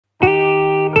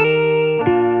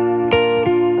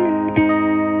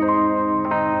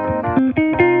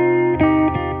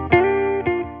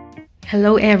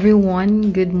Hello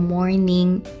everyone, good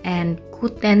morning and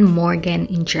guten Morgen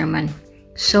in German.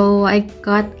 So I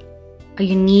got a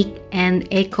unique and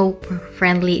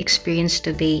eco-friendly experience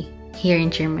today here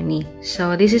in Germany.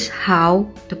 So this is how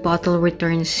the bottle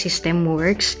return system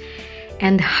works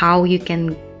and how you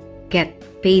can get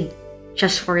paid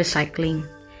just for recycling.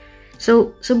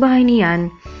 So sa bahay niyan,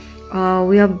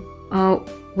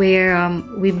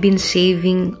 we've been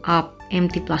saving up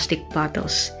empty plastic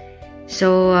bottles.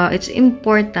 So, it's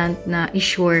important na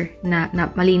i-sure na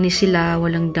malinis sila,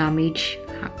 walang damage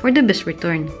for the best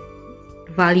return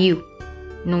value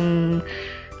nung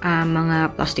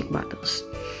mga plastic bottles.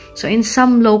 So, in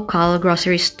some local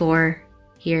grocery store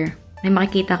here, may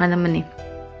makikita ka naman eh.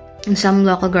 In some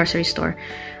local grocery store,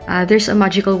 there's a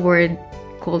magical word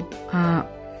called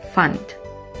fund,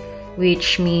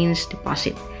 which means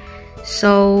deposit.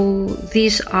 So,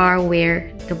 these are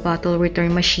where the bottle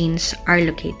return machines are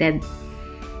located.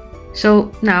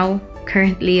 So now,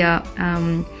 currently,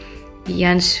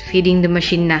 Jan's feeding the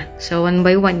machine na. So one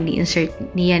by one, i-insert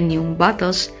niyan yung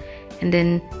bottles, and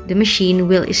then the machine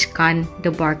will scan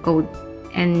the barcode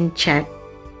and check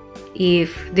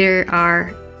if there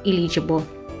are eligible.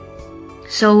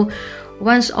 So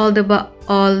once all the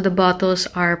bottles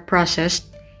are processed,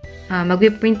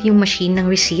 magpiprint yung machine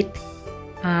ng receipt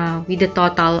with the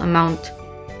total amount.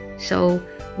 So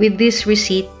with this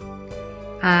receipt,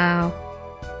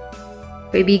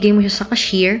 ibigay mo siya sa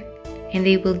cashier and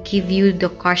they will give you the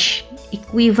cash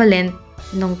equivalent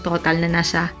ng total na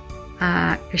nasa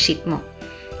receipt mo.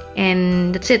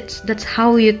 And that's it. That's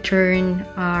how you turn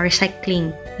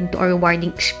recycling into a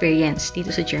rewarding experience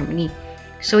dito sa Germany.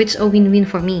 So it's a win-win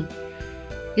for me.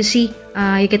 You see,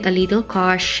 you get a little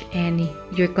cash and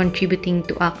you're contributing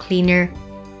to a cleaner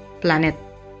planet.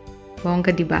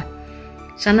 Bongga, diba?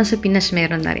 Sana sa Pinas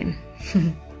meron na rin.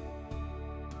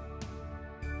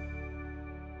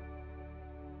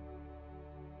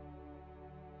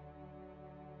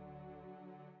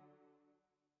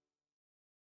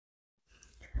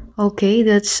 Okay,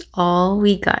 that's all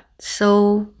we got.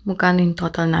 So, magkano yung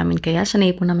total namin kaya sa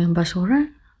naipon namin basura?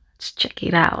 Let's check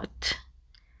it out.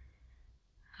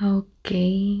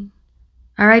 Okay.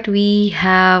 Alright, we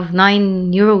have 9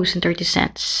 euros and 30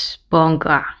 cents.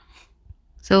 Bongga.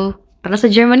 So, tara sa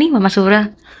Germany,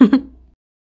 mamasura.